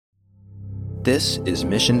This is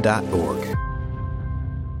Mission.org.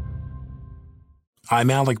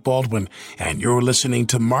 I'm Alec Baldwin, and you're listening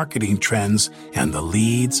to Marketing Trends and the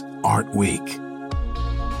Leads Art Week.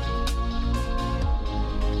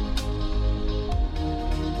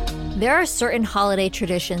 There are certain holiday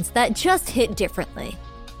traditions that just hit differently.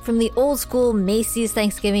 From the old school Macy's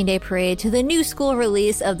Thanksgiving Day Parade to the new school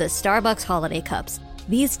release of the Starbucks Holiday Cups,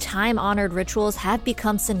 these time-honored rituals have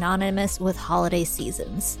become synonymous with holiday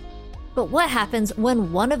seasons. But what happens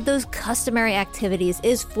when one of those customary activities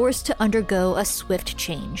is forced to undergo a swift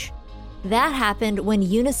change? That happened when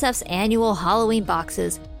UNICEF's annual Halloween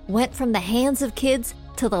boxes went from the hands of kids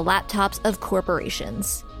to the laptops of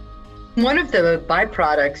corporations. One of the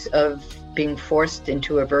byproducts of being forced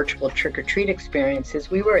into a virtual trick-or-treat experience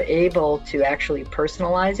is we were able to actually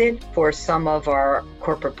personalize it for some of our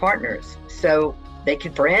corporate partners. So they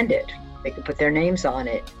could brand it. They could put their names on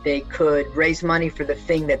it. They could raise money for the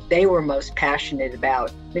thing that they were most passionate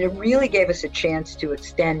about. I mean, it really gave us a chance to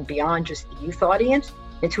extend beyond just the youth audience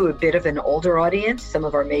into a bit of an older audience, some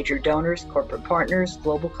of our major donors, corporate partners,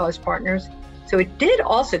 global cause partners. So it did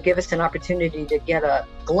also give us an opportunity to get a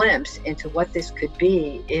glimpse into what this could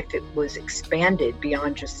be if it was expanded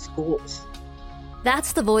beyond just schools.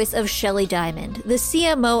 That's the voice of Shelley Diamond, the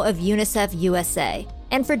CMO of UNICEF USA.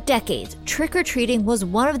 And for decades, trick-or-treating was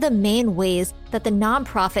one of the main ways that the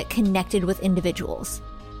nonprofit connected with individuals.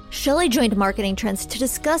 Shelley joined Marketing Trends to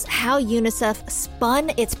discuss how UNICEF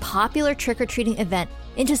spun its popular trick-or-treating event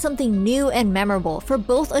into something new and memorable for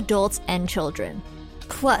both adults and children.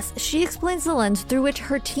 Plus, she explains the lens through which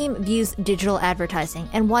her team views digital advertising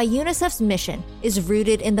and why UNICEF's mission is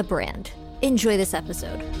rooted in the brand. Enjoy this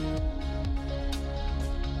episode.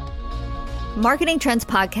 Marketing Trends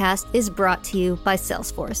Podcast is brought to you by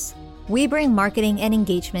Salesforce. We bring marketing and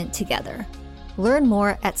engagement together. Learn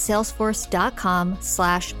more at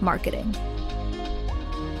salesforce.com/marketing.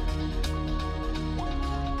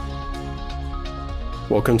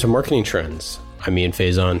 Welcome to Marketing Trends. I'm Ian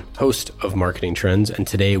Faison, host of Marketing Trends, and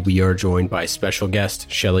today we are joined by special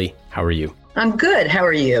guest, Shelley. How are you? I'm good. How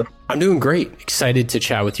are you? I'm doing great. Excited to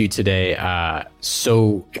chat with you today.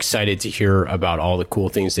 So excited to hear about all the cool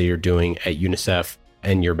things that you're doing at UNICEF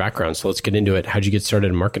and your background. So let's get into it. How'd you get started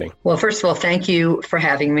in marketing? Well, first of all, thank you for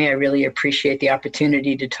having me. I really appreciate the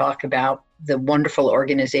opportunity to talk about the wonderful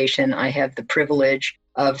organization I have the privilege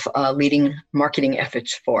of leading marketing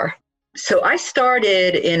efforts for. So I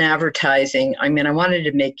started in advertising. I mean, I wanted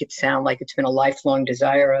to make it sound like it's been a lifelong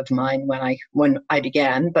desire of mine when I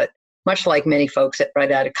began, but much like many folks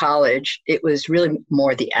right out of college, it was really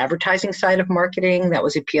more the advertising side of marketing that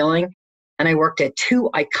was appealing. And I worked at two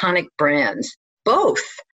iconic brands, both.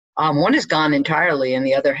 One is gone entirely and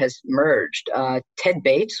the other has merged. Ted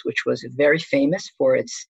Bates, which was very famous for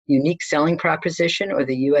its unique selling proposition or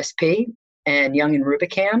the USP, and Young and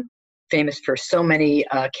Rubicam, famous for so many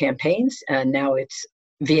campaigns. And now it's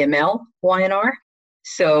VML Y&R.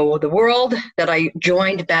 So the world that I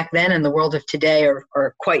joined back then and the world of today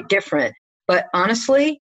are quite different. But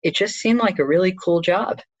honestly, it just seemed like a really cool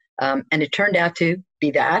job. And it turned out to be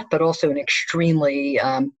that, but also an extremely,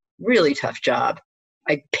 really tough job.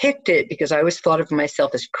 I picked it because I always thought of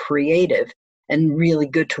myself as creative and really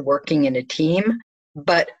good to working in a team.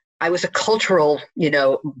 But I was a cultural,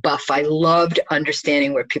 buff. I loved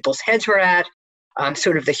understanding where people's heads were at,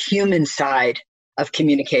 sort of the human side of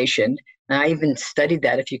communication. And I even studied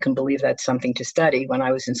that, if you can believe that's something to study, when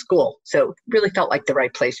I was in school. So it really felt like the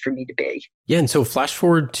right place for me to be. Yeah. And so flash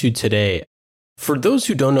forward to today. For those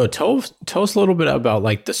who don't know, tell us a little bit about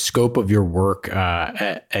like the scope of your work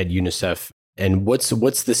at UNICEF and what's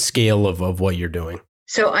the scale of what you're doing.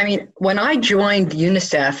 So, I mean, when I joined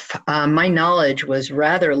UNICEF, my knowledge was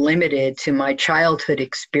rather limited to my childhood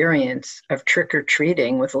experience of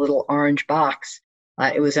trick-or-treating with a little orange box.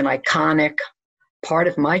 It was an iconic part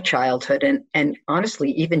of my childhood. And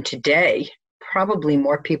honestly, even today, probably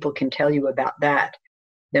more people can tell you about that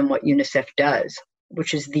than what UNICEF does,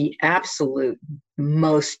 which is the absolute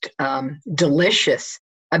most delicious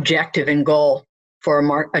objective and goal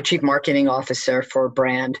for a chief marketing officer for a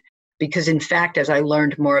brand. Because in fact, as I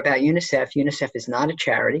learned more about UNICEF, UNICEF is not a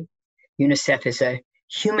charity. UNICEF is a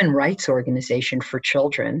human rights organization for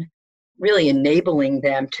children, really enabling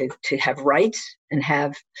them to have rights and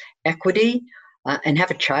have equity and have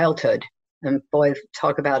a childhood. And boy,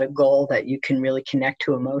 talk about a goal that you can really connect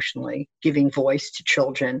to emotionally, giving voice to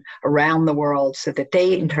children around the world so that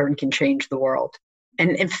they in turn can change the world.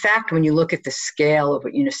 And in fact, when you look at the scale of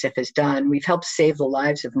what UNICEF has done, we've helped save the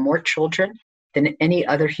lives of more children than any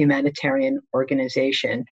other humanitarian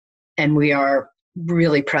organization. And we are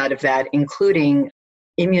really proud of that, including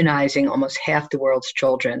immunizing almost half the world's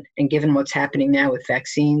children. And given what's happening now with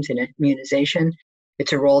vaccines and immunization,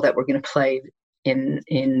 it's a role that we're going to play in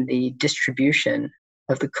the distribution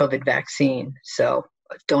of the COVID vaccine. So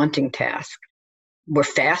a daunting task. We're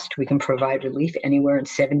fast. We can provide relief anywhere in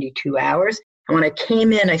 72 hours. And when I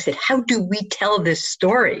came in, I said, how do we tell this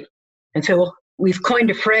story? And so we've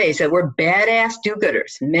coined a phrase that we're badass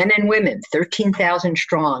do-gooders, men and women, 13,000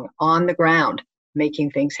 strong, on the ground,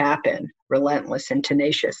 making things happen, relentless and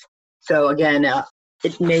tenacious. So again,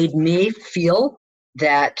 it made me feel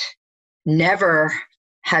that never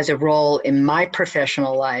has a role in my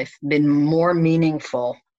professional life been more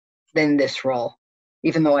meaningful than this role.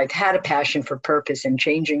 Even though I've had a passion for purpose and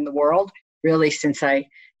changing the world, really since I,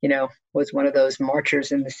 was one of those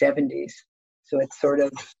marchers in the 70s. So it sort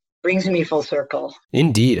of brings me full circle.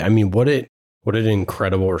 Indeed. I mean, what an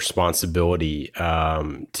incredible responsibility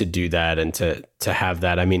to do that and to have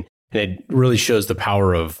that. I mean, it really shows the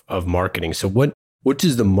power of marketing. So what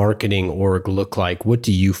does the marketing org look like? What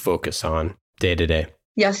do you focus on day to day?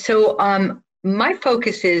 Yeah. So my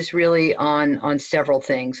focus is really on several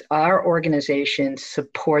things. Our organization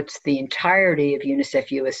supports the entirety of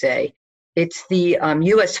UNICEF USA. It's the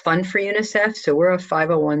U.S. Fund for UNICEF. So we're a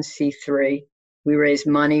 501c3. We raise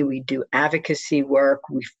money. We do advocacy work.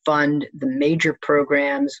 We fund the major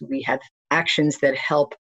programs. We have actions that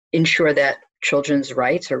help ensure that children's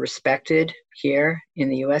rights are respected here in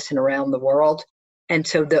the U.S. and around the world. And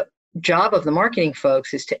so the job of the marketing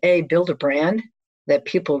folks is to, build a brand that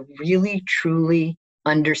people really, truly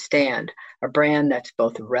understand, a brand that's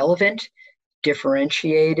both relevant,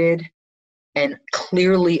 differentiated, and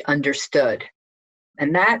clearly understood.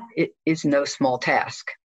 And that is no small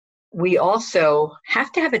task. We also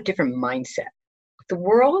have to have a different mindset. The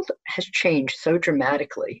world has changed so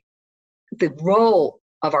dramatically. The role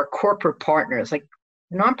of our corporate partners, like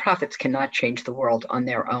nonprofits cannot change the world on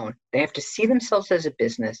their own. They have to see themselves as a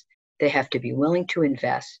business. They have to be willing to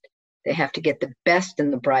invest. They have to get the best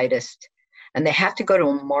and the brightest, and they have to go to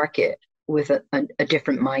a market with a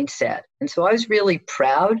different mindset. And so I was really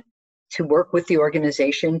proud to work with the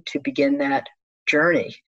organization to begin that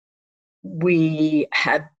journey. We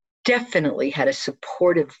have definitely had a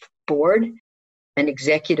supportive board and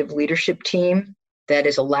executive leadership team that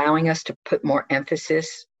is allowing us to put more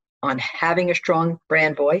emphasis on having a strong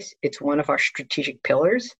brand voice. It's one of our strategic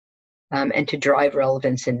pillars, and to drive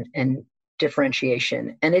relevance and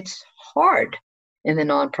differentiation. And it's hard in the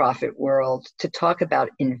nonprofit world to talk about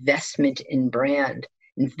investment in brand,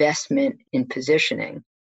 investment in positioning,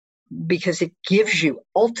 because it gives you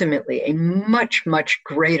ultimately a much, much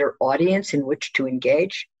greater audience in which to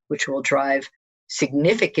engage, which will drive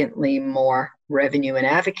significantly more revenue and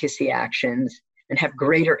advocacy actions and have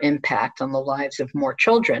greater impact on the lives of more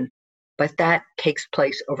children. But that takes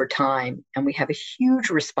place over time. And we have a huge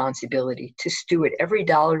responsibility to steward every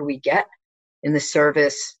dollar we get in the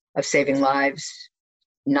service of saving lives,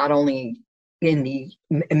 not only in the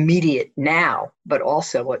immediate now, but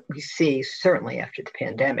also what we see certainly after the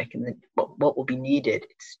pandemic and what will be needed.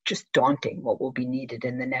 It's just daunting what will be needed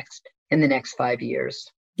in the next 5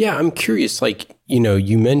 years. Yeah, I'm curious,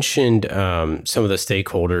 you mentioned some of the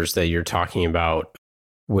stakeholders that you're talking about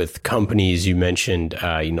with companies. You mentioned,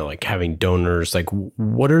 having donors. Like,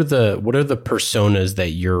 what are the personas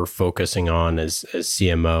that you're focusing on as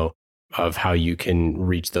CMO of how you can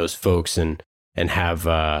reach those folks and have,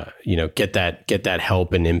 get that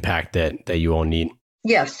help and impact that you all need?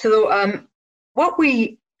 Yeah. So what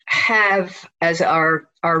we have as our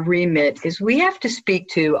remit is we have to speak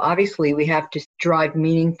to, obviously, we have to drive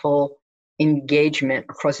meaningful engagement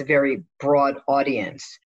across a very broad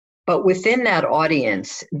audience. But within that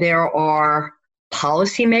audience, there are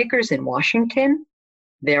policymakers in Washington.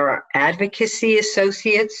 There are advocacy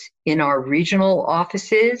associates in our regional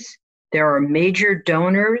offices. There are major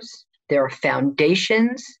donors. There are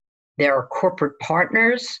foundations. There are corporate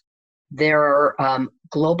partners. There are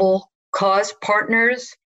global cause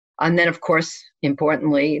partners. And then, of course,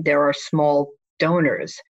 importantly, there are small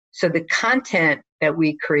donors. So the content that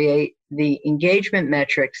we create, the engagement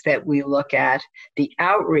metrics that we look at, the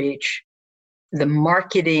outreach, the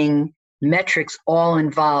marketing metrics all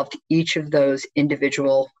involved each of those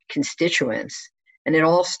individual constituents. And it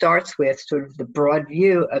all starts with sort of the broad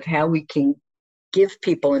view of how we can give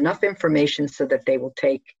people enough information so that they will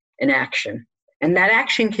take an action. And that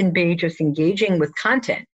action can be just engaging with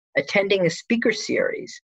content, attending a speaker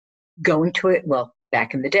series, going to it, well,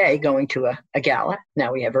 back in the day, going to a gala.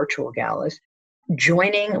 Now we have virtual galas.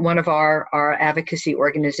 Joining one of our advocacy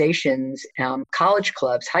organizations, college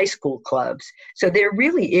clubs, high school clubs. So there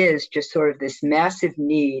really is just sort of this massive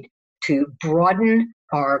need to broaden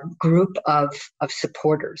our group of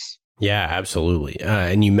supporters. Yeah, absolutely.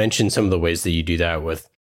 And you mentioned some of the ways that you do that with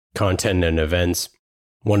content and events.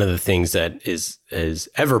 One of the things that is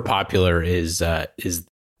ever popular is the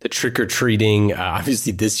trick-or-treating.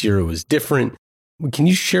 Obviously, this year it was different. Can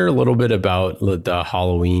you share a little bit about the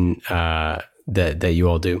Halloween that you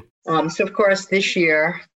all do? So, of course, this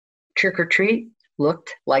year, trick-or-treat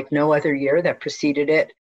looked like no other year that preceded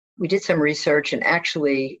it. We did some research, and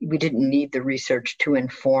actually, we didn't need the research to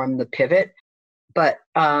inform the pivot, but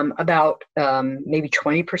about maybe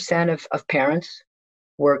 20% of parents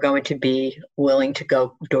were going to be willing to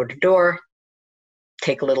go door to door,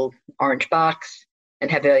 take a little orange box,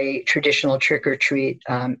 and have a traditional trick-or-treat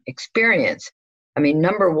experience. I mean,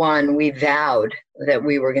 number one, we vowed that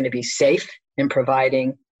we were going to be safe in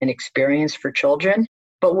providing an experience for children,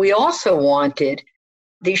 but we also wanted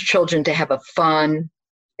these children to have a fun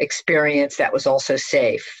experience that was also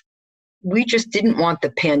safe. We just didn't want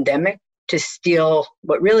the pandemic to steal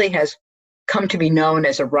what really has come to be known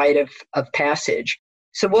as a rite of passage.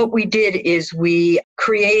 So what we did is we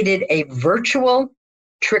created a virtual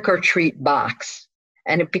trick-or-treat box,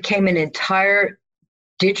 and it became an entire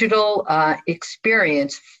digital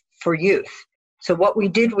experience for youth. So what we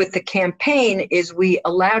did with the campaign is we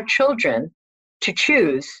allowed children to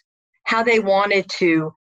choose how they wanted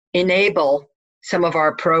to enable some of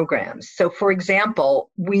our programs. So for example,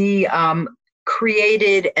 we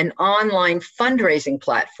created an online fundraising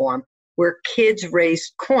platform where kids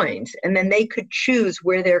raised coins, and then they could choose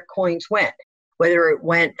where their coins went, whether it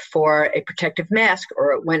went for a protective mask,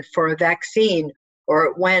 or it went for a vaccine, or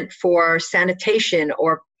it went for sanitation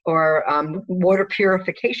or water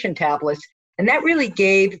purification tablets. And that really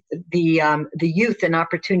gave the youth an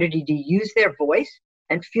opportunity to use their voice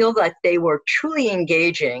and feel that they were truly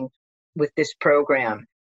engaging with this program.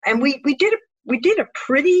 And we did a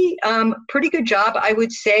pretty good job. I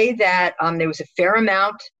would say that there was a fair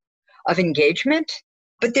amount of engagement,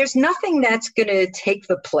 but there's nothing that's going to take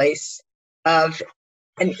the place of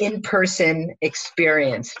an in-person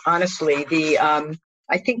experience. Honestly,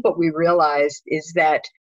 I think what we realized is that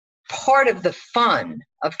part of the fun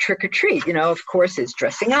of trick-or-treat, of course, is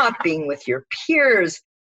dressing up, being with your peers,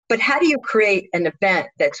 but how do you create an event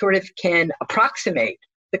that sort of can approximate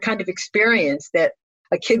the kind of experience that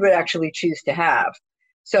a kid would actually choose to have?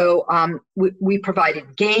 So we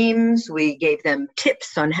provided games, we gave them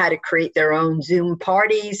tips on how to create their own Zoom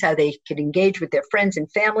parties, how they could engage with their friends and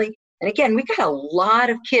family. And again, we got a lot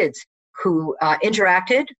of kids who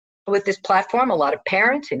interacted with this platform, a lot of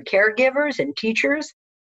parents and caregivers and teachers.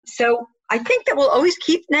 So I think that we'll always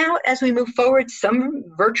keep now, as we move forward, some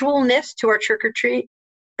virtualness to our trick-or-treat,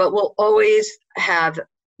 but we'll always have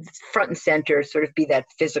front and center sort of be that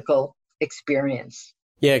physical experience.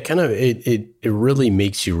 Yeah, it really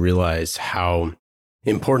makes you realize how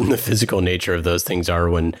important the physical nature of those things are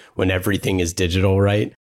when everything is digital,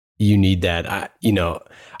 right? You need that.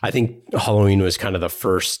 I think Halloween was kind of the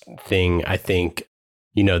first thing, I think,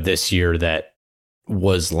 this year that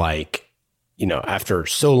was like, after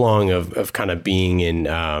so long of kind of being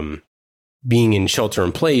in shelter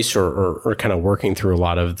in place or kind of working through a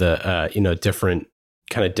lot of the, different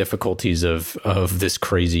kind of difficulties of this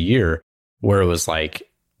crazy year, where it was like,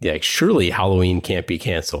 surely Halloween can't be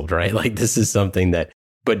canceled, right? Like this is something that,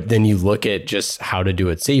 but then you look at just how to do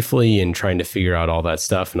it safely and trying to figure out all that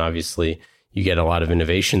stuff. And obviously you get a lot of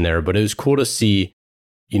innovation there, but it was cool to see,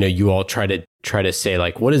 you all try to say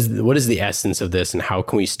like, what is the essence of this and how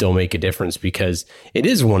can we still make a difference? Because it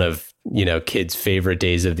is one of, kids' favorite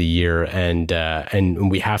days of the year. And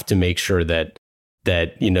we have to make sure that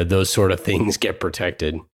those sort of things get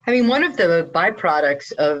protected. I mean, one of the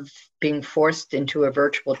byproducts of being forced into a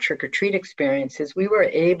virtual trick-or-treat experience is we were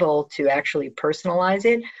able to actually personalize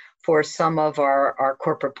it for some of our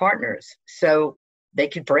corporate partners. So they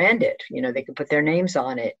could brand it, they could put their names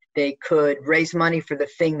on it. They could raise money for the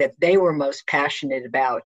thing that they were most passionate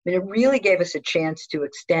about. I mean, it really gave us a chance to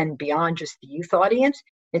extend beyond just the youth audience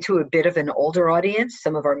into a bit of an older audience,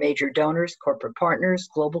 some of our major donors, corporate partners,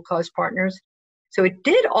 global cause partners. So it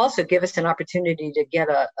did also give us an opportunity to get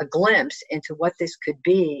a glimpse into what this could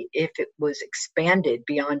be if it was expanded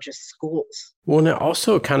beyond just schools. Well, and it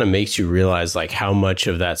also kind of makes you realize like how much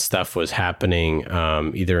of that stuff was happening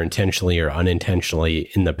either intentionally or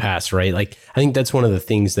unintentionally in the past, right? Like, I think that's one of the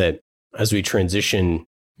things that as we transition,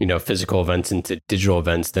 physical events into digital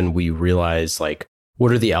events, then we realize like,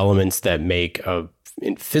 what are the elements that make a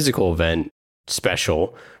physical event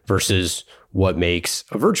special versus what makes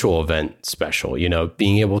a virtual event special,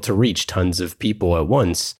 being able to reach tons of people at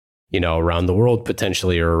once, around the world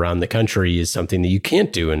potentially, or around the country, is something that you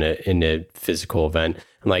can't do in a physical event.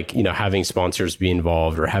 And like, having sponsors be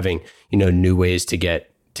involved, or having, new ways to get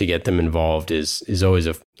them involved is always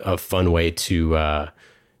a fun way to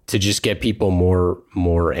just get people more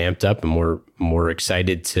amped up and more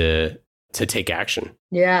excited to take action.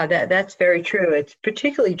 Yeah, that's very true. It's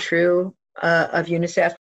particularly true of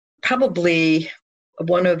UNICEF. Probably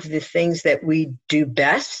one of the things that we do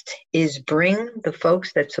best is bring the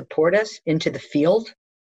folks that support us into the field.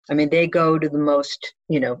 I mean, they go to the most,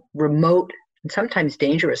 remote and sometimes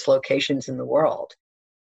dangerous locations in the world.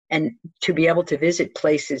 And to be able to visit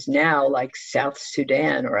places now like South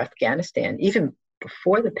Sudan or Afghanistan, even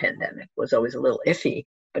before the pandemic, was always a little iffy.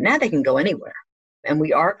 But now they can go anywhere. And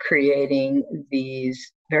we are creating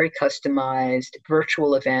these very customized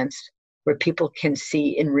virtual events where people can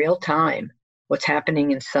see in real time what's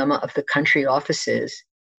happening in some of the country offices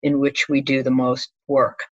in which we do the most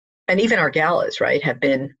work. And even our galas, right, have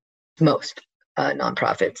been, most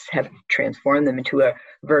nonprofits have transformed them into a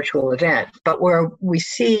virtual event. But where we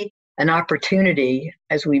see an opportunity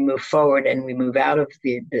as we move forward and we move out of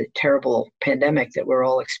the terrible pandemic that we're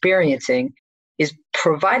all experiencing is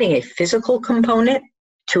providing a physical component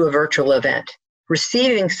to a virtual event.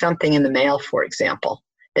 Receiving something in the mail, for example,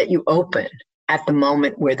 that you open at the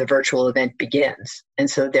moment where the virtual event begins. And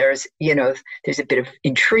so there's a bit of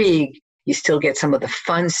intrigue. You still get some of the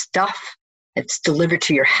fun stuff. It's delivered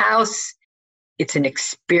to your house. It's an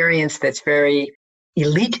experience that's very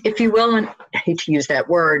elite, if you will. And I hate to use that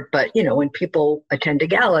word, but when people attend a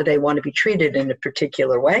gala, they want to be treated in a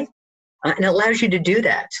particular way. And it allows you to do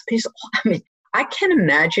that. So I can't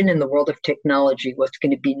imagine in the world of technology what's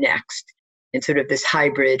going to be next in sort of this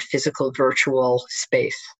hybrid physical virtual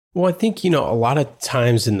space. Well, I think, a lot of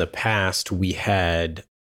times in the past, we had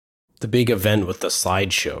the big event with the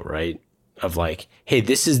slideshow, right? Of like, hey,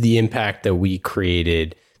 this is the impact that we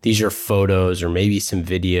created. These are photos or maybe some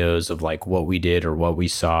videos of like what we did or what we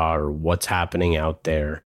saw or what's happening out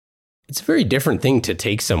there. It's a very different thing to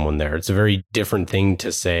take someone there. It's a very different thing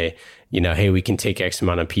to say, hey, we can take X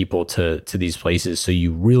amount of people to these places so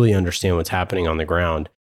you really understand what's happening on the ground.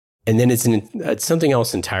 And then it's something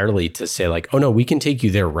else entirely to say like, oh no, we can take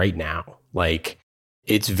you there right now. Like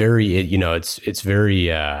it's very, it's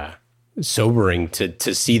very sobering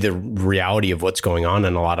to see the reality of what's going on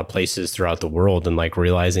in a lot of places throughout the world, and like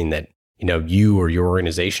realizing that, you or your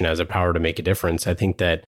organization has a power to make a difference. I think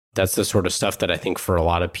that's the sort of stuff that I think for a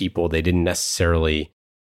lot of people, they didn't necessarily,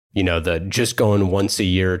 the just going once a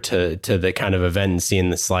year to the kind of event and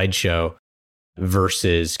seeing the slideshow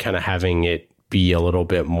versus kind of having it be a little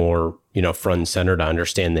bit more, front and center to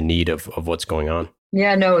understand the need of what's going on.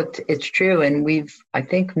 Yeah, no, it's true. And we've, I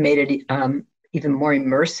think, made it even more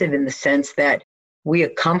immersive in the sense that we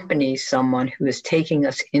accompany someone who is taking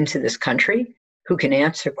us into this country who can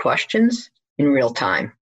answer questions in real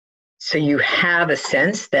time. So you have a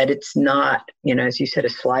sense that it's not, as you said, a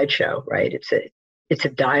slideshow, right? It's a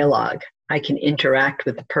dialogue. I can interact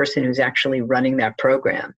with the person who's actually running that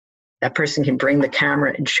program. That person can bring the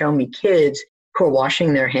camera and show me kids who are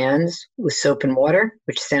washing their hands with soap and water,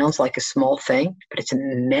 which sounds like a small thing, but it's a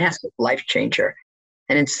massive life changer.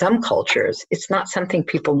 And in some cultures, it's not something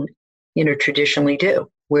people, traditionally do,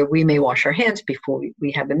 where we may wash our hands before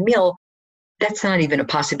we have a meal. That's not even a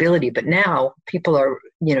possibility. But now people are,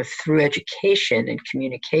 through education and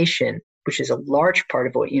communication, which is a large part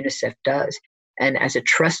of what UNICEF does, and as a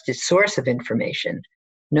trusted source of information,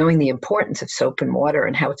 knowing the importance of soap and water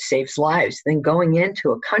and how it saves lives, then going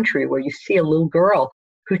into a country where you see a little girl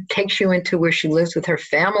who takes you into where she lives with her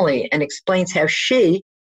family and explains how she,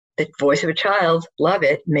 the voice of a child, love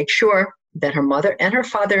it, make sure that her mother and her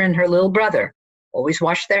father and her little brother always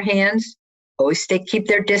wash their hands, always keep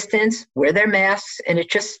their distance, wear their masks, and it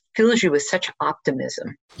just fills you with such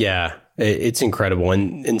optimism. Yeah, it's incredible.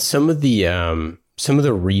 And some of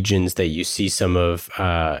the regions that you see some of,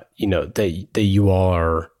 that you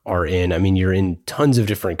all are in, I mean, you're in tons of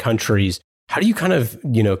different countries. How do you kind of,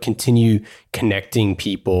 continue connecting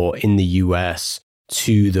people in the US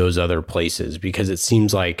to those other places? Because it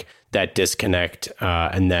seems like that disconnect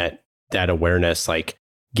and that awareness, like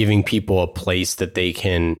giving people a place that they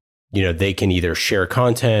can either share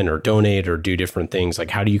content or donate or do different things.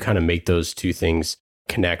 Like, how do you kind of make those two things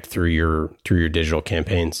connect through your digital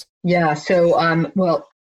campaigns? Yeah. So, well,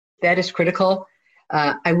 that is critical.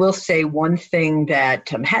 I will say one thing that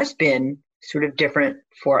has been sort of different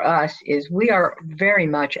for us is we are very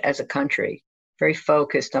much as a country, very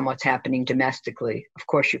focused on what's happening domestically. Of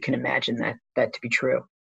course, you can imagine that to be true.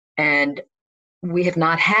 And we have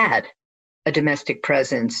not had a domestic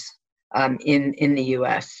presence in the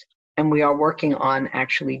US. And we are working on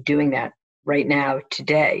actually doing that right now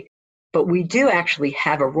today. But we do actually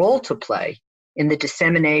have a role to play in the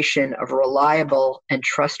dissemination of reliable and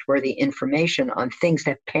trustworthy information on things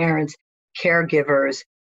that parents, caregivers,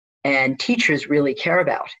 and teachers really care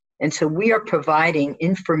about. And so we are providing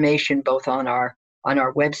information both on our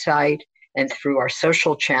website and through our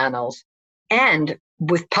social channels, and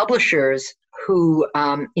with publishers who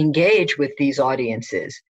engage with these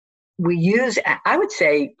audiences. We use, I would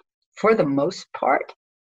say, for the most part,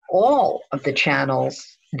 all of the channels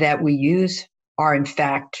that we use are in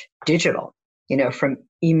fact digital, from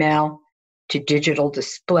email to digital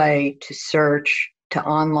display to search to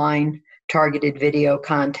online targeted video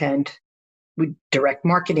content, with direct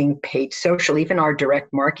marketing, paid social. Even our direct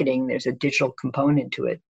marketing, there's a digital component to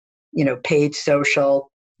it. Paid social,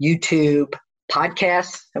 YouTube,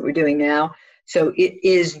 podcasts that we're doing now. So it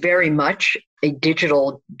is very much a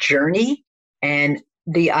digital journey. And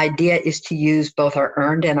the idea is to use both our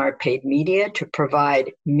earned and our paid media to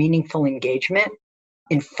provide meaningful engagement,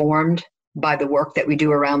 informed by the work that we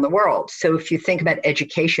do around the world. So if you think about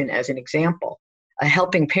education as an example,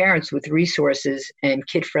 helping parents with resources and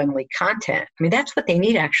kid-friendly content, that's what they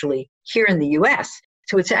need actually here in the US.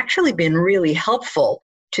 So it's actually been really helpful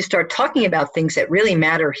to start talking about things that really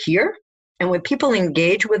matter here. And when people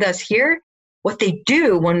engage with us here, what they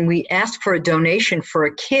do when we ask for a donation for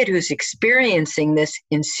a kid who's experiencing this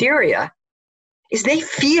in Syria is they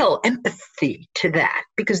feel empathy to that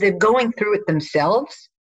because they're going through it themselves.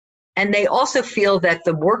 And they also feel that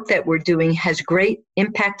the work that we're doing has great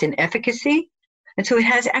impact and efficacy. And so it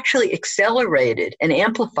has actually accelerated and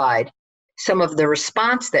amplified some of the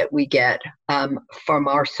response that we get from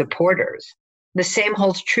our supporters. The same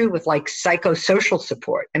holds true with psychosocial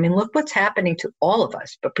support. Look what's happening to all of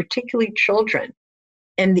us, but particularly children,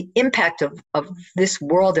 and the impact of this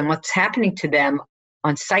world and what's happening to them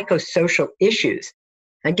on psychosocial issues.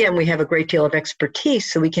 Again, we have a great deal of expertise,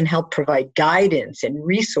 so we can help provide guidance and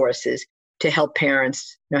resources to help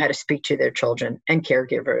parents know how to speak to their children and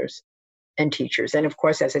caregivers and teachers. And of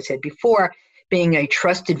course, as I said before, being a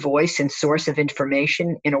trusted voice and source of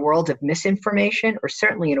information in a world of misinformation, or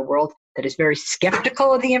certainly in a world that is very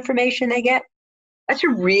skeptical of the information they get, that's a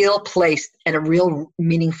real place and a real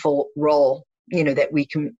meaningful role, that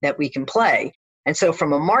we can play. And so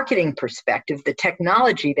from a marketing perspective, the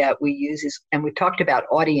technology that we use is, and we talked about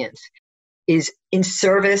audience, is in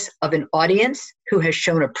service of an audience who has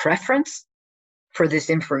shown a preference for this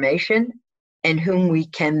information and whom we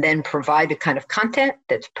can then provide the kind of content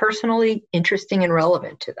that's personally interesting and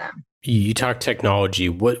relevant to them. You talk technology.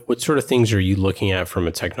 What sort of things are you looking at from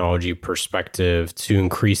a technology perspective to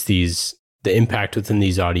increase the impact within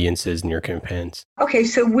these audiences in your campaigns? Okay,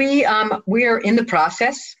 so we are in the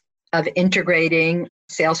process of integrating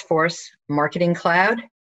Salesforce Marketing Cloud.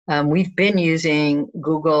 We've been using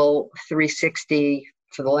Google 360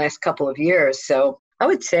 for the last couple of years. So I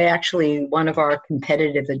would say actually one of our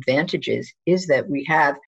competitive advantages is that we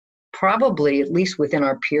have probably, at least within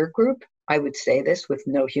our peer group, I would say this with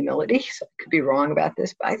no humility, so I could be wrong about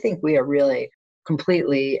this, but I think we are really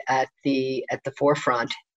completely at the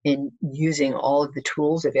forefront in using all of the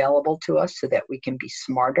tools available to us so that we can be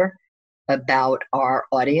smarter about our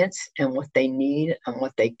audience and what they need and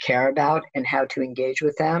what they care about and how to engage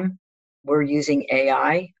with them. We're using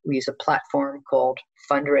AI. We use a platform called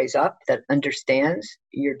Fundraise Up that understands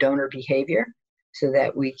your donor behavior so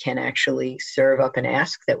that we can actually serve up an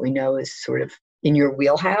ask that we know is sort of in your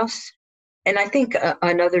wheelhouse. And I think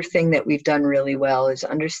another thing that we've done really well is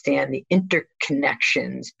understand the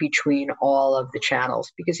interconnections between all of the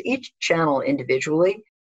channels, because each channel individually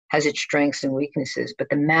has its strengths and weaknesses, but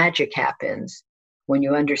the magic happens when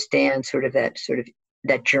you understand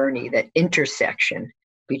that journey, that intersection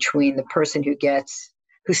between the person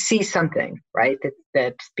who sees something, right,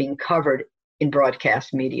 that's being covered in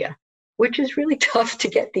broadcast media, which is really tough to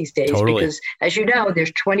get these days. Totally. Because, as you know,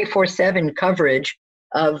 there's 24/7 coverage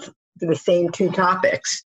of the same two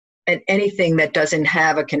topics, and anything that doesn't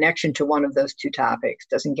have a connection to one of those two topics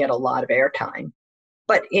doesn't get a lot of airtime.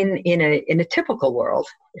 But in a typical world,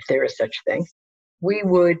 if there is such thing, we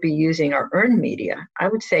would be using our earned media, I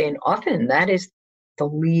would say, and often that is the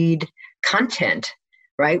lead content,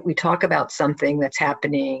 right? We talk about something that's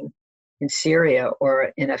happening in Syria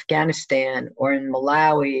or in Afghanistan or in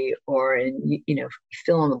Malawi or in,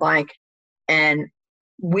 fill in the blank. And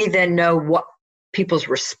we then know what people's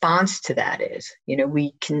response to that is.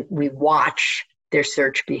 We watch their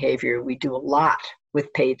search behavior. We do a lot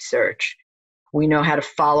with paid search. We know how to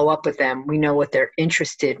follow up with them. We know what they're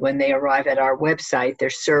interested when they arrive at our website. They're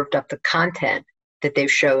served up the content that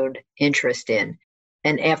they've showed interest in.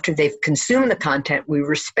 And after they've consumed the content, we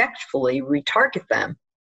respectfully retarget them.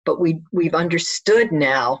 But we've understood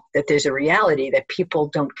now that there's a reality that people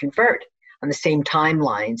don't convert on the same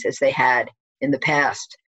timelines as they had in the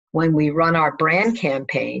past. When we run our brand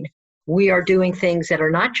campaign, we are doing things that are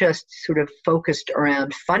not just sort of focused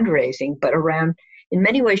around fundraising, but around, in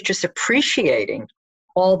many ways, just appreciating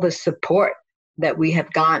all the support that we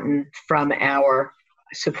have gotten from our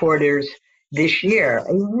supporters this year.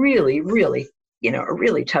 A really, really, a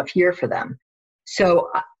really tough year for them. So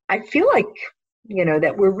I feel like,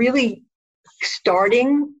 that we're really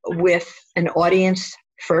starting with an audience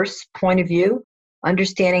first point of view,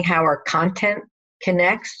 understanding how our content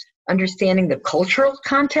connects, understanding the cultural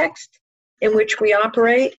context in which we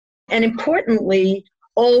operate, and importantly,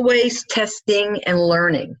 always testing and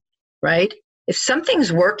learning, right? If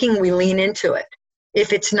something's working, we lean into it.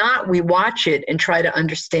 If it's not, we watch it and try to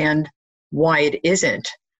understand why it isn't.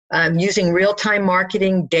 Using real-time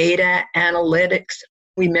marketing, data, analytics,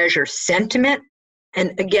 we measure sentiment.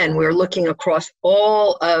 And again, we're looking across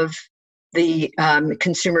all of the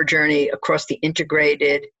consumer journey, across the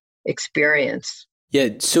integrated experience. Yeah,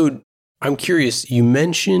 so I'm curious, you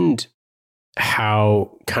mentioned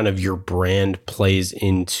how kind of your brand plays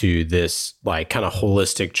into this like kind of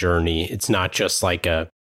holistic journey. It's not just like a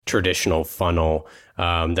traditional funnel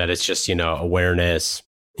that it's just, awareness,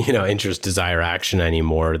 interest, desire, action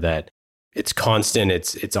anymore, that it's constant,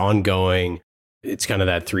 it's ongoing. It's kind of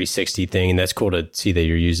that 360 thing. And that's cool to see that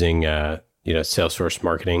you're using, Salesforce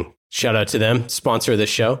Marketing. Shout out to them, sponsor of this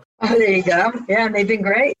show. Oh, there you go. Yeah, and they've been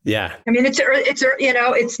great. Yeah. I mean, it's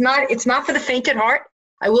not for the faint at heart.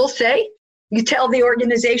 I will say, you tell the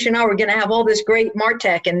organization, we're going to have all this great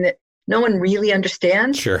MarTech, and that no one really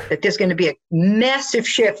understands that there's going to be a massive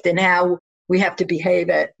shift in how we have to behave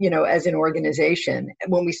as an organization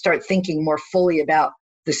when we start thinking more fully about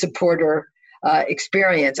the supporter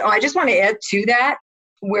experience. I just want to add to that.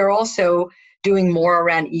 We're also doing more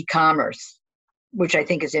around e-commerce, which I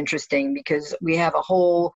think is interesting because we have a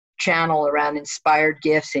whole channel around inspired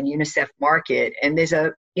gifts and UNICEF Market, and there's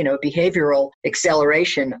a behavioral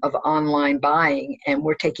acceleration of online buying, and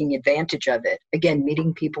we're taking advantage of it. Again,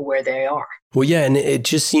 meeting people where they are. Well, yeah, and it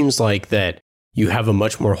just seems like that you have a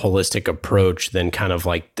much more holistic approach than kind of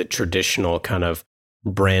like the traditional kind of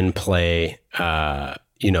brand play, kind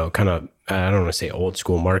of, I don't want to say old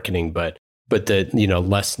school marketing, but the,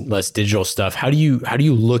 less digital stuff. How do you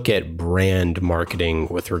look at brand marketing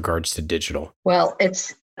with regards to digital? Well,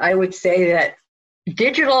 I would say that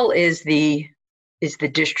digital is the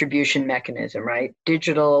distribution mechanism, right?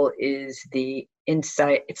 Digital is the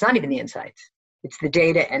insight. It's not even the insights. It's the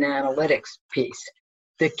data and analytics piece.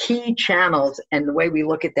 The key channels and the way we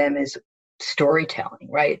look at them is storytelling,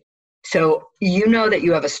 right? So that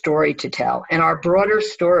you have a story to tell, and our broader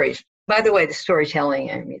stories. By the way, the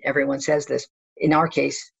storytelling, I mean, everyone says this. In our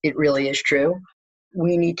case, it really is true.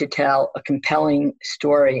 We need to tell a compelling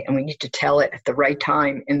story, and we need to tell it at the right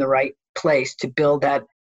time in the right place to build that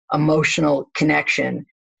emotional connection.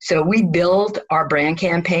 So we build our brand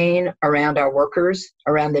campaign around our workers,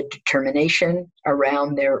 around their determination,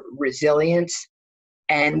 around their resilience.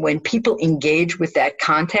 And when people engage with that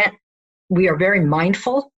content, we are very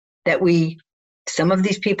mindful that some of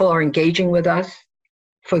these people are engaging with us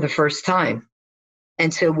for the first time.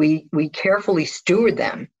 And so we carefully steward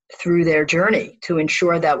them through their journey to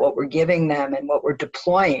ensure that what we're giving them and what we're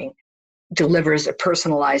deploying delivers a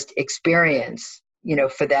personalized experience,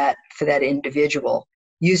 for that individual,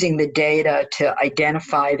 using the data to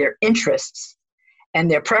identify their interests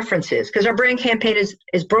and their preferences. Because our brand campaign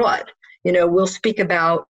is broad. We'll speak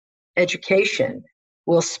about education.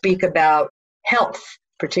 We'll speak about health,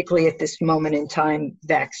 particularly at this moment in time,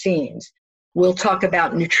 vaccines. We'll talk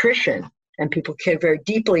about nutrition, and people care very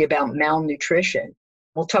deeply about malnutrition.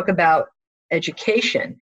 We'll talk about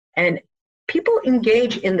education, and people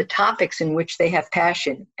engage in the topics in which they have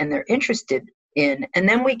passion and they're interested in, and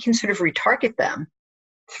then we can sort of retarget them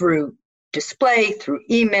through display, through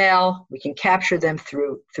email. We can capture them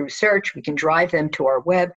through search. We can drive them to our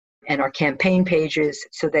web and our campaign pages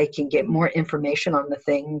so they can get more information on the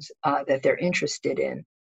things that they're interested in.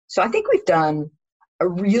 So I think we've done a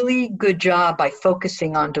really good job by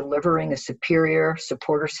focusing on delivering a superior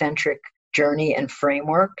supporter-centric journey and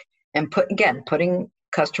framework, and putting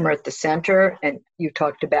customer at the center. And you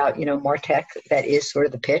talked about, MarTech, that is sort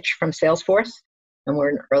of the pitch from Salesforce, and we're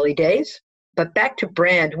in early days. But back to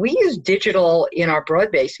brand, we use digital in our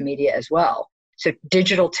broad-based media as well. So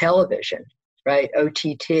digital television, right?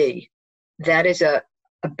 OTT, that is a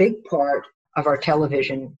big part of our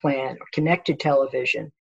television plan, or connected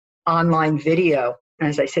television, online video.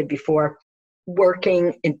 As I said before,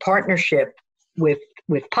 working in partnership with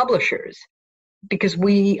with publishers, because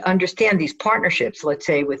we understand these partnerships, let's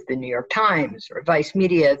say with the New York Times or Vice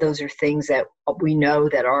Media. Those are things that we know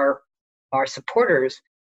that our supporters,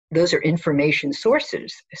 those are information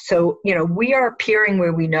sources. So, we are appearing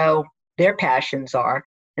where we know their passions are,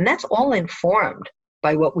 and that's all informed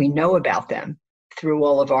by what we know about them through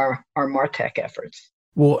all of our MarTech efforts.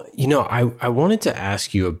 Well, I wanted to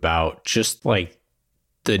ask you about just like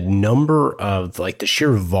the number of like the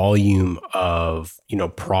sheer volume of,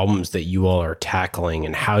 problems that you all are tackling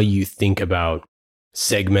and how you think about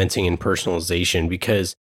segmenting and personalization,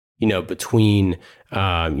 because, between,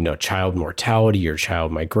 child mortality or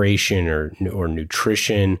child migration or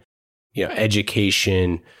nutrition,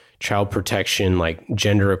 education, child protection, like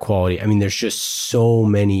gender equality. I mean, there's just so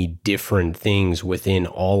many different things within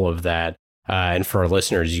all of that. And for our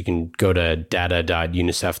listeners, you can go to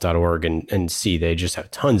data.unicef.org and see they just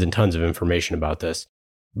have tons and tons of information about this.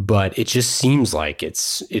 But it just seems like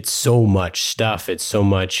it's so much stuff. It's so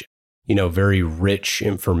much, very rich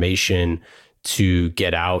information to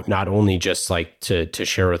get out, not only just like to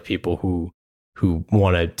share with people who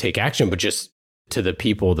want to take action, but just to the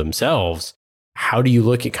people themselves. How do you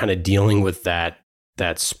look at kind of dealing with that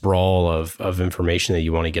sprawl of information that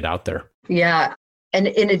you want to get out there? Yeah. And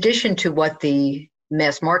in addition to what the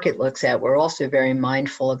mass market looks at, we're also very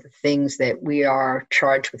mindful of the things that we are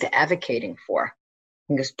charged with advocating for.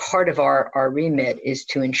 Because part of our remit is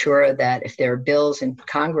to ensure that if there are bills in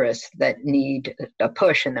Congress that need a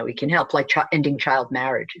push and that we can help, like ending child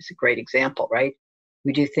marriage is a great example, right?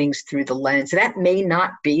 We do things through the lens. That may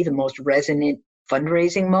not be the most resonant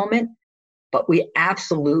fundraising moment, but we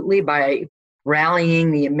absolutely, by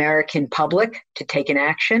rallying the American public to take an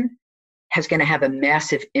action, is going to have a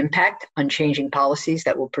massive impact on changing policies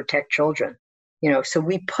that will protect children. So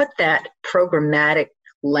we put that programmatic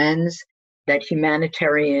lens, that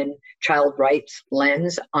humanitarian child rights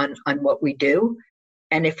lens on what we do.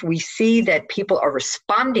 And if we see that people are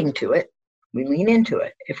responding to it, we lean into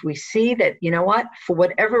it. If we see that, for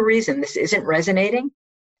whatever reason, this isn't resonating,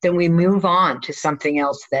 then we move on to something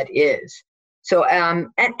else that is. So, and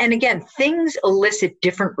again, things elicit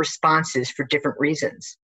different responses for different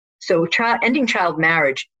reasons. So ending child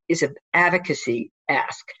marriage is an advocacy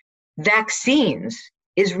ask. Vaccines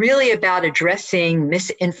is really about addressing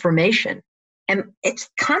misinformation. And it's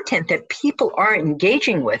content that people are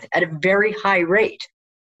engaging with at a very high rate.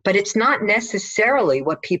 But it's not necessarily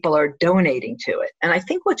what people are donating to it. And I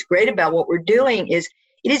think what's great about what we're doing is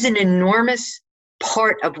it is an enormous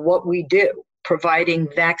part of what we do, providing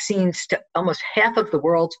vaccines to almost half of the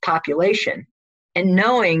world's population, and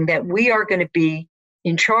knowing that we are going to be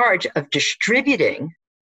in charge of distributing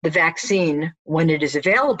the vaccine when it is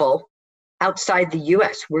available outside the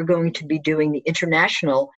US. We're going to be doing the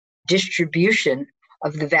international distribution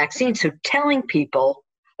of the vaccine. So telling people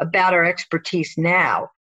about our expertise now,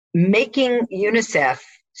 making UNICEF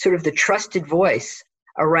sort of the trusted voice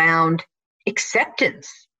around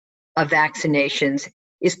acceptance of vaccinations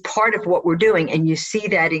is part of what we're doing. And you see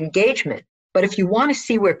that engagement. But if you want to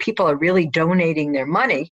see where people are really donating their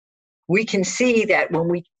money, we can see that when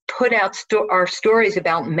we put out our stories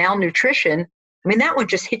about malnutrition, that one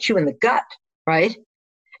just hits you in the gut, right?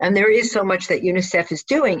 And there is so much that UNICEF is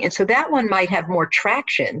doing. And so that one might have more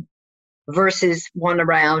traction versus one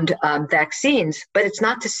around vaccines. But it's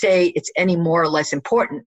not to say it's any more or less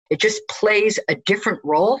important. It just plays a different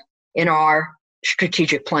role in our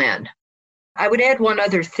strategic plan. I would add one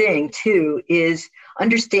other thing, too, is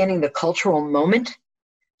understanding the cultural moment.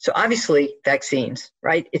 So obviously vaccines,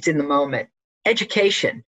 right? It's in the moment.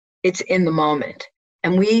 Education, it's in the moment.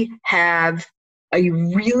 And we have a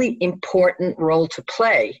really important role to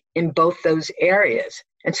play in both those areas.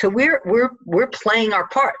 And so we're playing our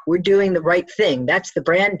part. We're doing the right thing. That's the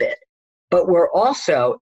brand bit. But we're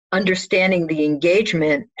also understanding the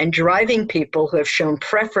engagement and driving people who have shown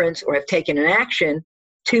preference or have taken an action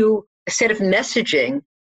to a set of messaging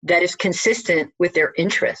that is consistent with their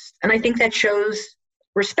interests. And I think that shows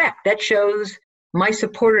respect. That shows my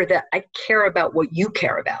supporter that I care about what you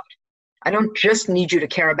care about. I don't just need you to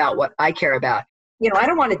care about what I care about. I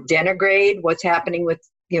don't want to denigrate what's happening with,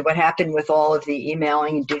 what happened with all of the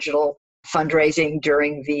emailing and digital fundraising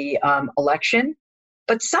during the election.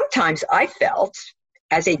 But sometimes I felt,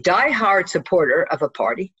 as a diehard supporter of a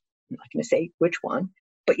party, I'm not going to say which one,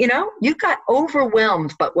 but you got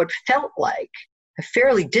overwhelmed by what felt like a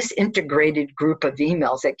fairly disintegrated group of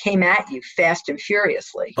emails that came at you fast and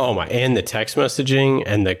furiously. Oh my! And the text messaging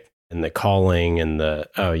and the calling and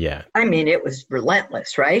it was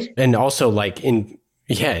relentless, right? And also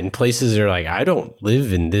in places that are like, I don't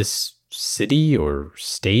live in this city or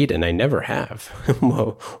state, and I never have.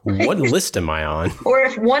 What list am I on? Or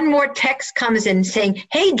if one more text comes in saying,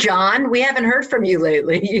 "Hey, John, we haven't heard from you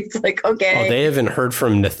lately." It's like, okay. Oh, they haven't heard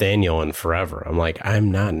from Nathaniel in forever. I'm like,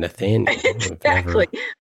 I'm not Nathaniel. Exactly.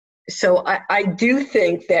 So I do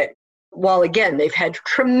think that while, again, they've had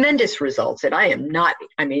tremendous results, and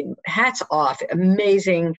hats off,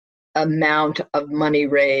 amazing amount of money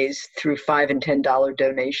raised through $5 and $10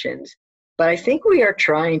 donations. But I think we are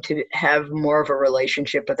trying to have more of a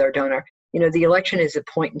relationship with our donor. The election is a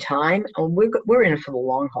point in time, and we're in it for the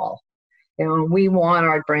long haul. We want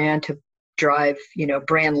our brand to drive,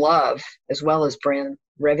 brand love as well as brand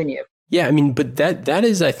revenue. Yeah, but that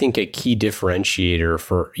is, I think, a key differentiator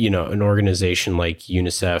for, an organization like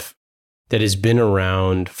UNICEF that has been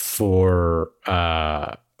around for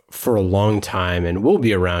a long time and will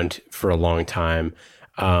be around for a long time,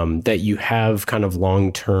 that you have kind of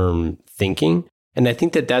long-term thinking. And I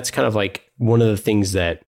think that that's kind of like one of the things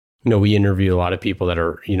that, we interview a lot of people that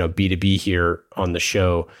are, B2B here on the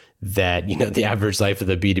show, that, the average life of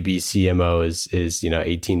the B2B CMO is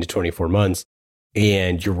 18 to 24 months.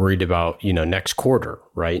 And you're worried about, next quarter,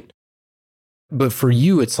 right? But for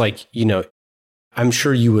you, it's like, I'm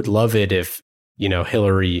sure you would love it if,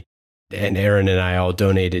 Hillary and Aaron and I all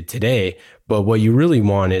donated today. But what you really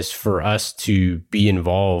want is for us to be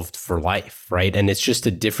involved for life, right? And it's just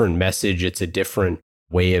a different message. It's a different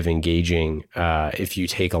way of engaging if you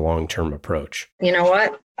take a long-term approach. You know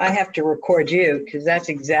what? I have to record you because that's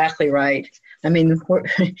exactly right.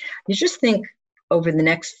 You just think over the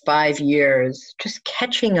next 5 years, just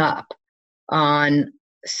catching up on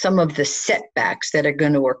some of the setbacks that are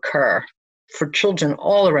going to occur for children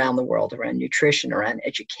all around the world, around nutrition, around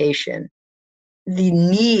education. The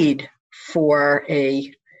need for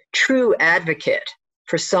a true advocate,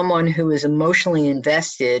 for someone who is emotionally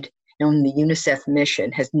invested in the UNICEF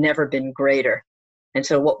mission, has never been greater. And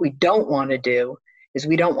so what we don't want to do is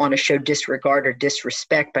we don't want to show disregard or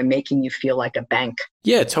disrespect by making you feel like a bank.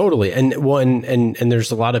 Yeah, totally. And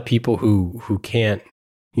there's a lot of people who can't,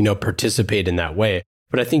 participate in that way.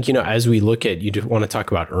 But I think, as we look at, you want to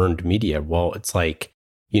talk about earned media. Well, it's like,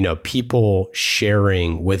 people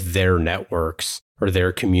sharing with their networks or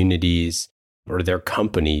their communities or their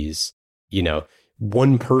companies.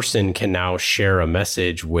 One person can now share a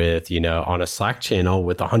message with, on a Slack channel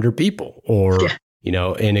with 100 people, or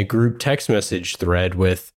in a group text message thread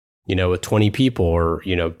with 20 people, or,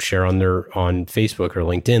 share on Facebook or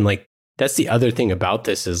LinkedIn. Like, that's the other thing about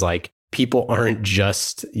this is like, people aren't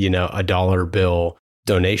just, a dollar bill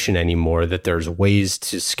donation anymore, that there's ways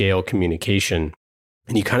to scale communication.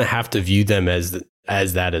 And you kind of have to view them as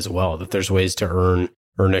that as well, that there's ways to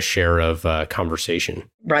earn a share of conversation.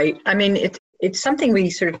 Right. It's something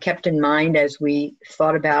we sort of kept in mind as we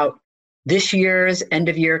thought about this year's end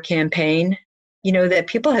of year campaign, that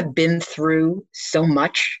people have been through so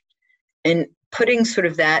much, and putting sort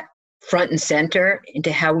of that front and center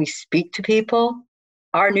into how we speak to people.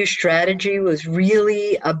 Our new strategy was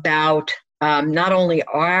really about not only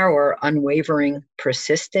our unwavering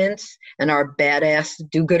persistence and our badass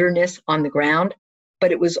do-gooderness on the ground,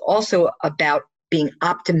 but it was also about being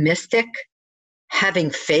optimistic, having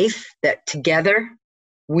faith that together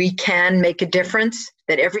we can make a difference,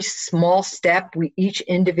 that every small step we each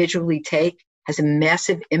individually take has a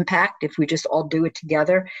massive impact if we just all do it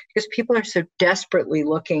together, because people are so desperately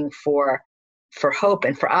looking for hope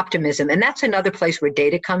and for optimism. And that's another place where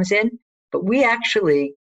data comes in. But we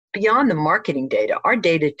actually, beyond the marketing data, our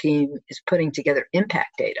data team is putting together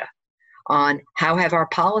impact data on how have our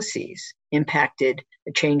policies impacted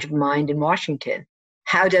a change of mind in Washington?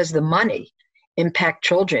 How does the money impact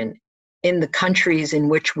children in the countries in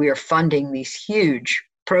which we are funding these huge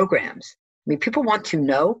programs? People want to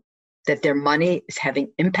know that their money is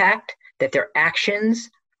having impact, that their actions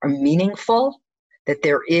are meaningful, that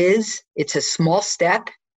it's a small step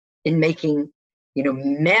in making,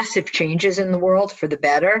 massive changes in the world for the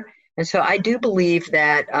better. And so I do believe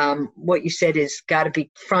that what you said is got to be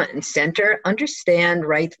front and center. Understand,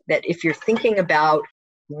 right, that if you're thinking about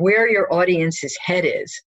where your audience's head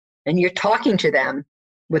is and you're talking to them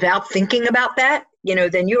without thinking about that,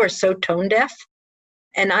 then you are so tone deaf.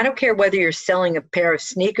 And I don't care whether you're selling a pair of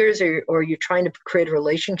sneakers or you're trying to create a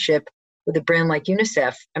relationship with a brand like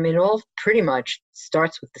UNICEF. It all pretty much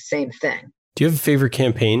starts with the same thing. Do you have a favorite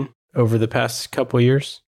campaign over the past couple of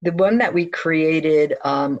years? The one that we created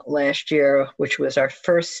last year, which was our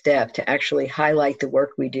first step to actually highlight the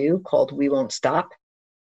work we do, called We Won't Stop,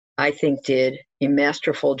 I think did a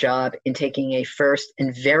masterful job in taking a first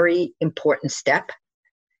and very important step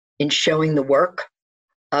in showing the work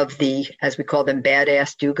of the, as we call them,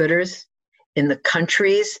 badass do-gooders in the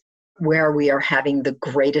countries where we are having the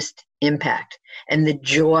greatest impact and the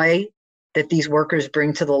joy that these workers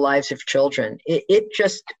bring to the lives of children. It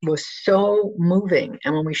just was so moving.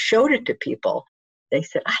 And when we showed it to people, they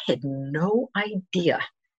said, I had no idea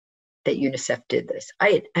that UNICEF did this.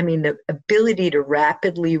 I mean, the ability to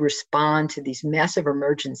rapidly respond to these massive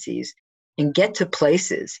emergencies and get to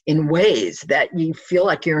places in ways that you feel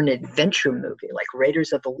like you're in an adventure movie, like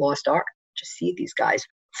Raiders of the Lost Ark. Just see these guys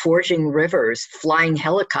forging rivers, flying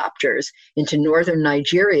helicopters into northern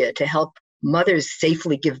Nigeria to help mothers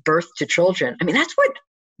safely give birth to children. I mean, that's what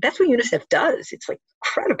UNICEF does. It's like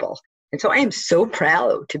incredible. And so I am so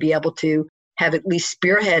proud to be able to have at least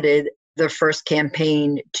spearheaded the first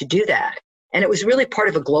campaign to do that. And it was really part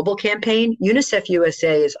of a global campaign. UNICEF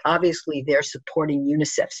USA is obviously there supporting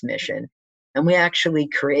UNICEF's mission. And we actually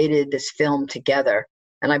created this film together.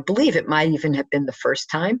 And I believe it might even have been the first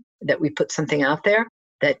time that we put something out there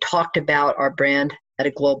that talked about our brand at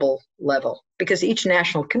a global level. Because each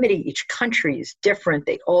national committee, each country is different.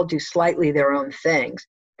 They all do slightly their own things.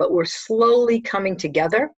 But we're slowly coming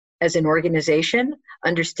together as an organization,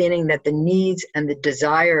 understanding that the needs and the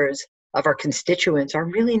desires of our constituents are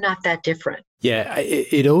really not that different. Yeah,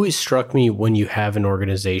 it always struck me when you have an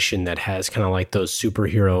organization that has kind of like those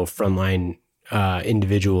superhero frontline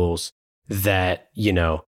individuals that, you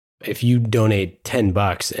know, if you donate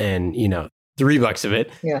 $10 and, you know, $3 of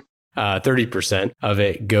it, 30% of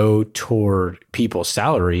it go toward people's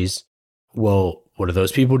salaries. Well, what are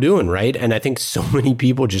those people doing, right? And I think so many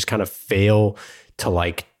people just kind of fail to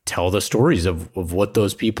like tell the stories of what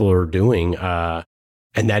those people are doing.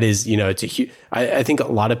 And that is, you know, it's a huge, I think a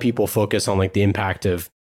lot of people focus on like the impact of,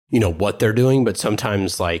 you know, what they're doing, but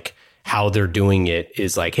sometimes like how they're doing it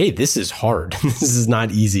is like, hey, this is hard. This is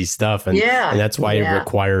not easy stuff. And, and that's why it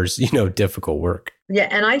requires, you know, difficult work. Yeah.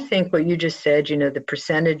 And I think what you just said, you know, the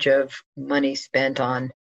percentage of money spent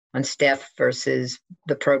on staff versus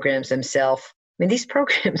the programs themselves. I mean, these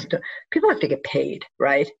programs, people have to get paid,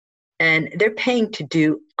 right? And they're paying to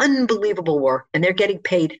do unbelievable work, and they're getting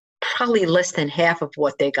paid probably less than half of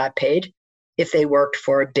what they got paid if they worked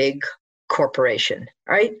for a big corporation,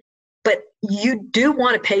 right? But you do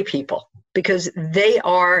want to pay people because they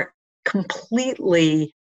are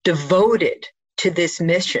completely devoted to this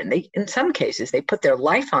mission. In some cases, they put their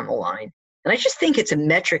life on the line. And I just think it's a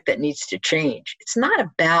metric that needs to change. It's not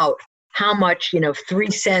about how much,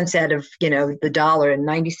 3 cents out of, the dollar and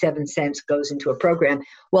 97 cents goes into a program.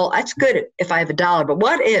 Well, that's good if I have $1, but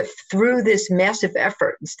what if through this massive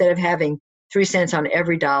effort, instead of having 3 cents on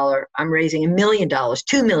every dollar, I'm raising $1 million,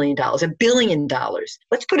 $2 million, $1 billion.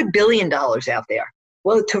 Let's put $1 billion out there.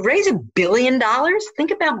 Well, to raise $1 billion,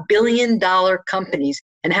 think about $1 billion companies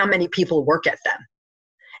and how many people work at them.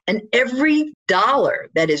 And every dollar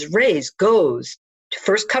that is raised goes to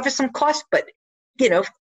first cover some costs, but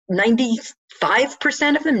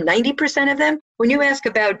 95% of them, 90% of them, when you ask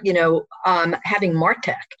about, having MarTech,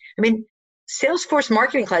 I mean, Salesforce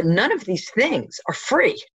Marketing Cloud, none of these things are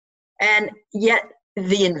free. And yet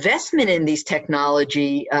the investment in these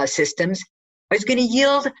technology systems is going to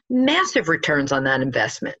yield massive returns on that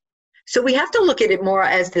investment. So we have to look at it more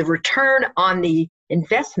as the return on the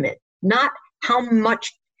investment, not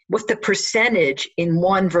what's the percentage in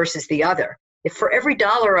one versus the other. If for every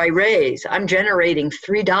dollar I raise, I'm generating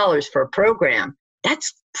 $3 for a program,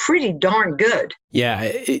 that's pretty darn good. Yeah,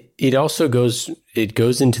 it also goes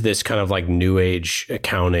into this kind of like new age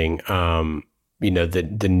accounting,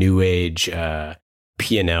 the new age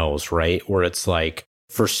P&Ls, right? Where it's like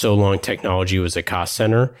for so long technology was a cost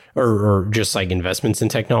center or just like investments in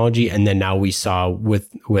technology. And then now we saw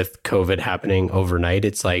with COVID happening overnight,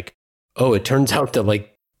 it's like, oh, it turns out that like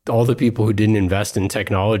all the people who didn't invest in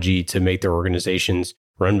technology to make their organizations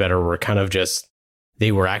run better were kind of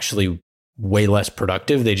they were actually way less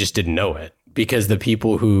productive. They just didn't know it because the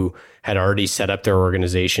people who had already set up their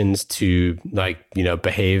organizations to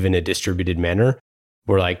behave in a distributed manner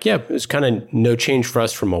were like, yeah, it's kind of no change for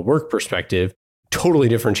us from a work perspective, totally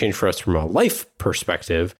different change for us from a life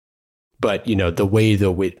perspective. But, the way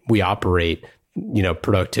that we operate,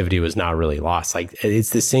 productivity was not really lost. Like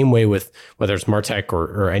it's the same way with whether it's MarTech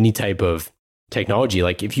or any type of technology.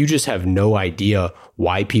 Like if you just have no idea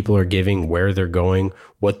why people are giving, where they're going,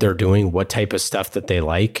 what they're doing, what type of stuff that they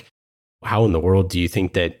like, how in the world do you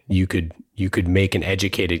think that you could make an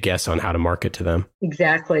educated guess on how to market to them?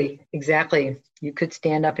 Exactly. You could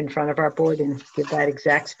stand up in front of our board and give that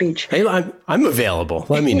exact speech. Hey, I'm available.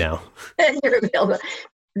 Let me know. You're available.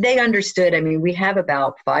 They understood. I mean, we have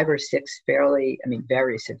about 5 or 6 very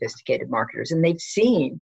sophisticated marketers, and they've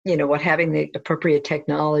seen, what having the appropriate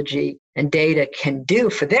technology and data can do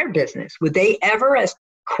for their business. Would they ever, as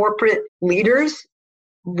corporate leaders,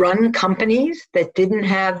 run companies that didn't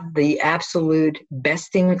have the absolute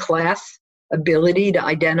best-in-class ability to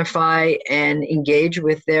identify and engage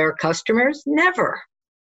with their customers? Never.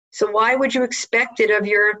 So why would you expect it of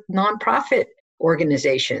your nonprofit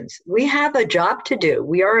organizations? We have a job to do.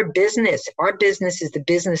 We are a business. Our business is the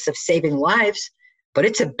business of saving lives, but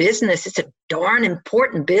it's a business. It's a darn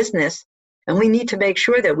important business. And we need to make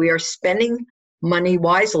sure that we are spending money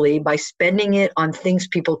wisely by spending it on things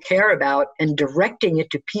people care about and directing it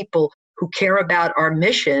to people who care about our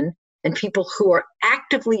mission and people who are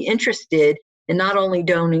actively interested in not only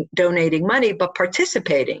donating money, but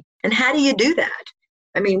participating. And how do you do that?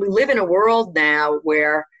 I mean, we live in a world now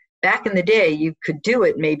where back in the day, you could do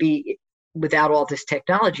it maybe without all this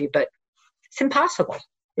technology, but it's impossible.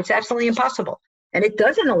 It's absolutely impossible. And it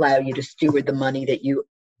doesn't allow you to steward the money that you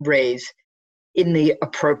raise in the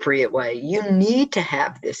appropriate way. You need to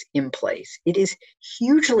have this in place. It is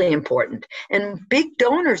hugely important. And big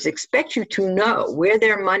donors expect you to know where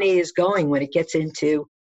their money is going when it gets into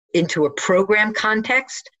a program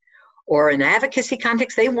context or an advocacy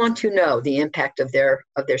context. They want to know the impact of their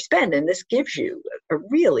spend. And this gives you a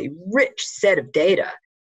really rich set of data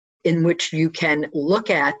in which you can look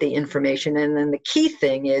at the information. And then the key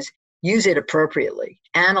thing is use it appropriately,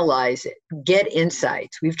 analyze it, get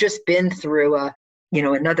insights. We've just been through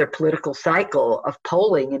another political cycle of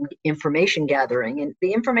polling and information gathering. And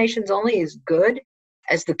the information's only as good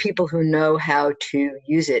as the people who know how to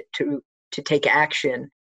use it to take action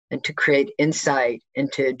and to create insight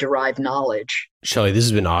and to derive knowledge. Shelley, this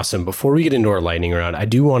has been awesome. Before we get into our lightning round, I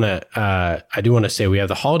do want to say we have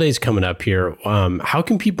the holidays coming up here. How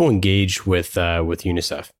can people engage with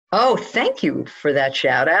UNICEF? Oh, thank you for that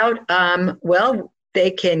shout out. Well,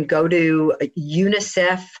 they can go to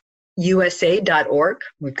unicefusa.org.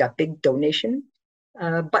 We've got big donation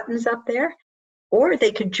buttons up there. Or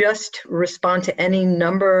they could just respond to any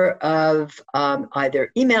number of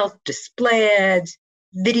either emails, display ads,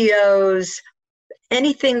 videos,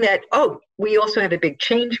 anything that, we also have a big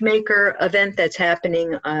change maker event that's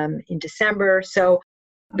happening in December. So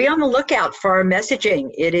be on the lookout for our messaging.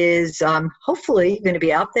 It is hopefully going to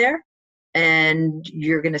be out there and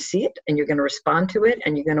you're going to see it and you're going to respond to it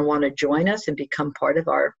and you're going to want to join us and become part of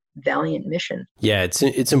our valiant mission. Yeah,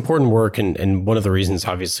 it's important work. And one of the reasons,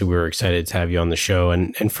 obviously, we were excited to have you on the show.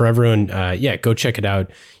 And for everyone, go check it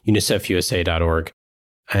out, unicefusa.org.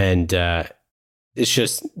 And it's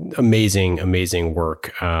just amazing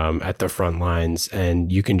work at the front lines. And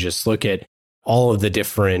you can just look at all of the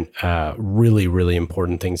different really, really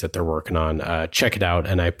important things that they're working on. Check it out.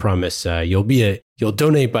 And I promise you'll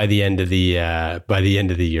donate by the end of the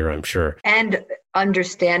year, I'm sure. And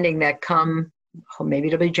understanding that maybe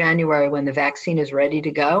it'll be January when the vaccine is ready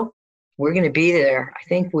to go, we're going to be there. I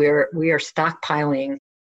think we are stockpiling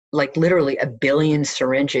like literally 1 billion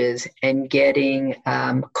syringes and getting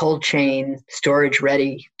cold chain storage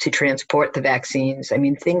ready to transport the vaccines. I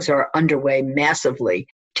mean, things are underway massively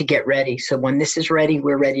to get ready. So when this is ready,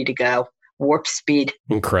 we're ready to go. Warp speed.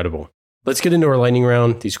 Incredible. Let's get into our lightning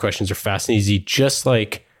round. These questions are fast and easy, just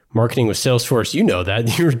like marketing with Salesforce. You know that.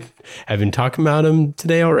 I've been talking about them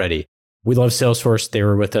today already. We love Salesforce. They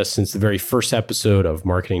were with us since the very first episode of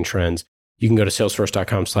Marketing Trends. You can go to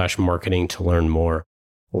salesforce.com/marketing to learn more.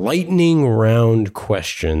 Lightning round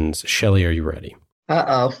questions. Shelley, are you ready?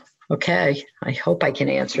 Uh-oh. Okay. I hope I can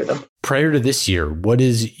answer them. Prior to this year, what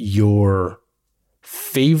is your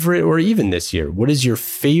favorite, or even this year, what is your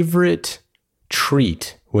favorite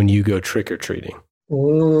treat when you go trick-or-treating?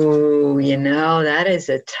 Ooh, that is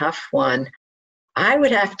a tough one. I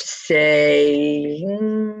would have to say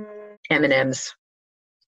M&Ms.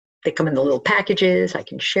 They come in the little packages. I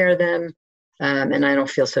can share them. And I don't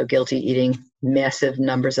feel so guilty eating massive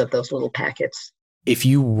numbers of those little packets. If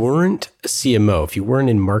you weren't a CMO, if you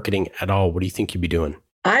weren't in marketing at all, what do you think you'd be doing?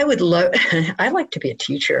 I'd like to be a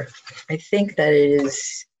teacher. I think that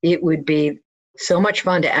it would be so much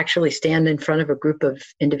fun to actually stand in front of a group of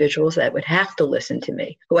individuals that would have to listen to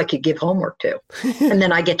me, who I could give homework to. And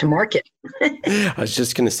then I get to market. I was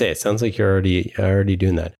just going to say, it sounds like you're already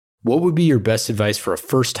doing that. What would be your best advice for a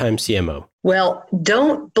first-time CMO? Well,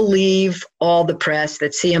 don't believe all the press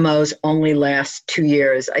that CMOs only last 2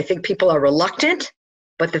 years. I think people are reluctant,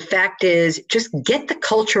 but the fact is just get the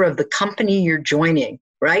culture of the company you're joining,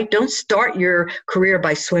 right? Don't start your career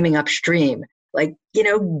by swimming upstream.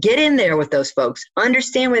 Get in there with those folks,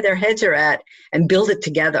 understand where their heads are at, and build it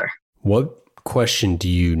together. What question do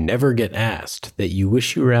you never get asked that you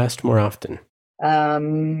wish you were asked more often?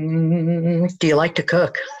 Do you like to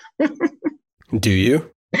cook? Do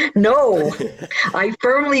you? No, I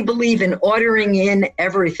firmly believe in ordering in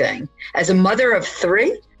everything. As a mother of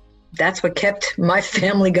 3, that's what kept my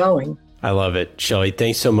family going. I love it. Shelley,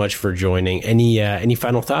 thanks so much for joining. Any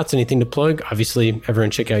final thoughts, anything to plug? Obviously,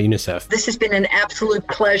 everyone check out UNICEF. This has been an absolute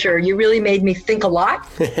pleasure. You really made me think a lot.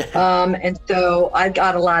 And so I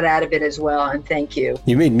got a lot out of it as well. And thank you.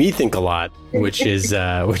 You made me think a lot, which is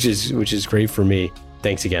great for me.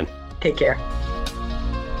 Thanks again. Take care.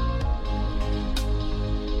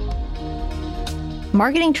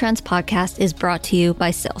 Marketing Trends Podcast is brought to you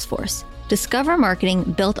by Salesforce. Discover marketing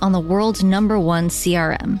built on the world's #1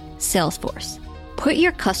 CRM, Salesforce. Put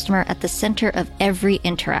your customer at the center of every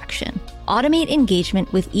interaction. Automate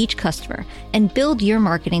engagement with each customer and build your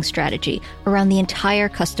marketing strategy around the entire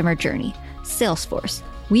customer journey. Salesforce.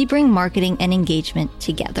 We bring marketing and engagement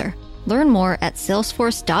together. Learn more at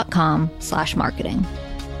salesforce.com/marketing.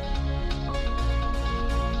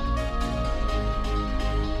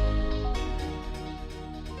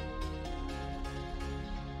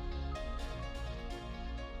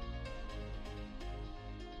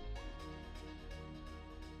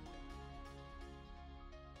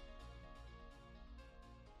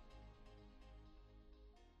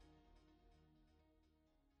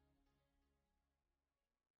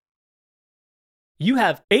 You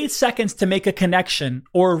have 8 seconds to make a connection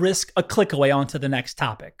or risk a click away onto the next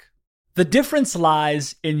topic. The difference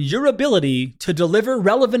lies in your ability to deliver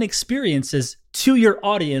relevant experiences to your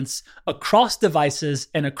audience across devices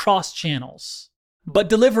and across channels. But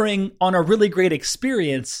delivering on a really great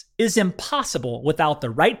experience is impossible without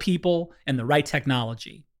the right people and the right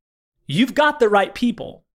technology. You've got the right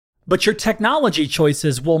people, but your technology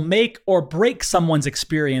choices will make or break someone's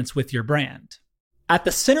experience with your brand. At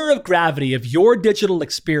the center of gravity of your digital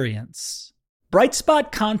experience,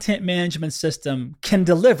 Brightspot Content Management System can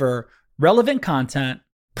deliver relevant content,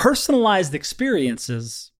 personalized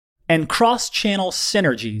experiences, and cross-channel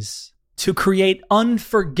synergies to create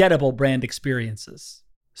unforgettable brand experiences,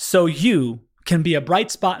 so you can be a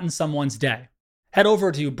bright spot in someone's day. Head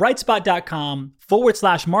over to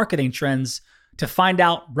brightspot.com/marketing trends to find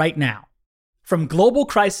out right now. From global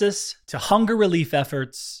crisis to hunger relief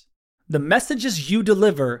efforts, the messages you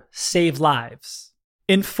deliver save lives,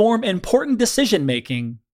 inform important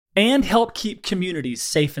decision-making, and help keep communities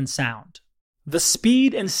safe and sound. The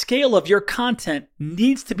speed and scale of your content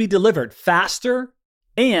needs to be delivered faster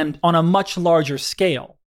and on a much larger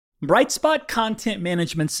scale. Brightspot Content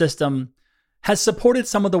Management System has supported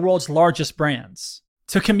some of the world's largest brands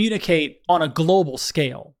to communicate on a global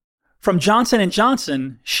scale. From Johnson &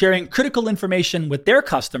 Johnson sharing critical information with their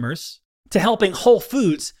customers to helping Whole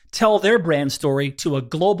Foods tell their brand story to a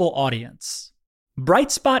global audience.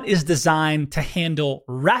 Brightspot is designed to handle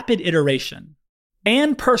rapid iteration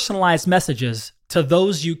and personalized messages to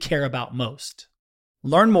those you care about most.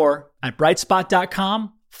 Learn more at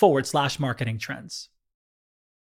brightspot.com/marketing trends.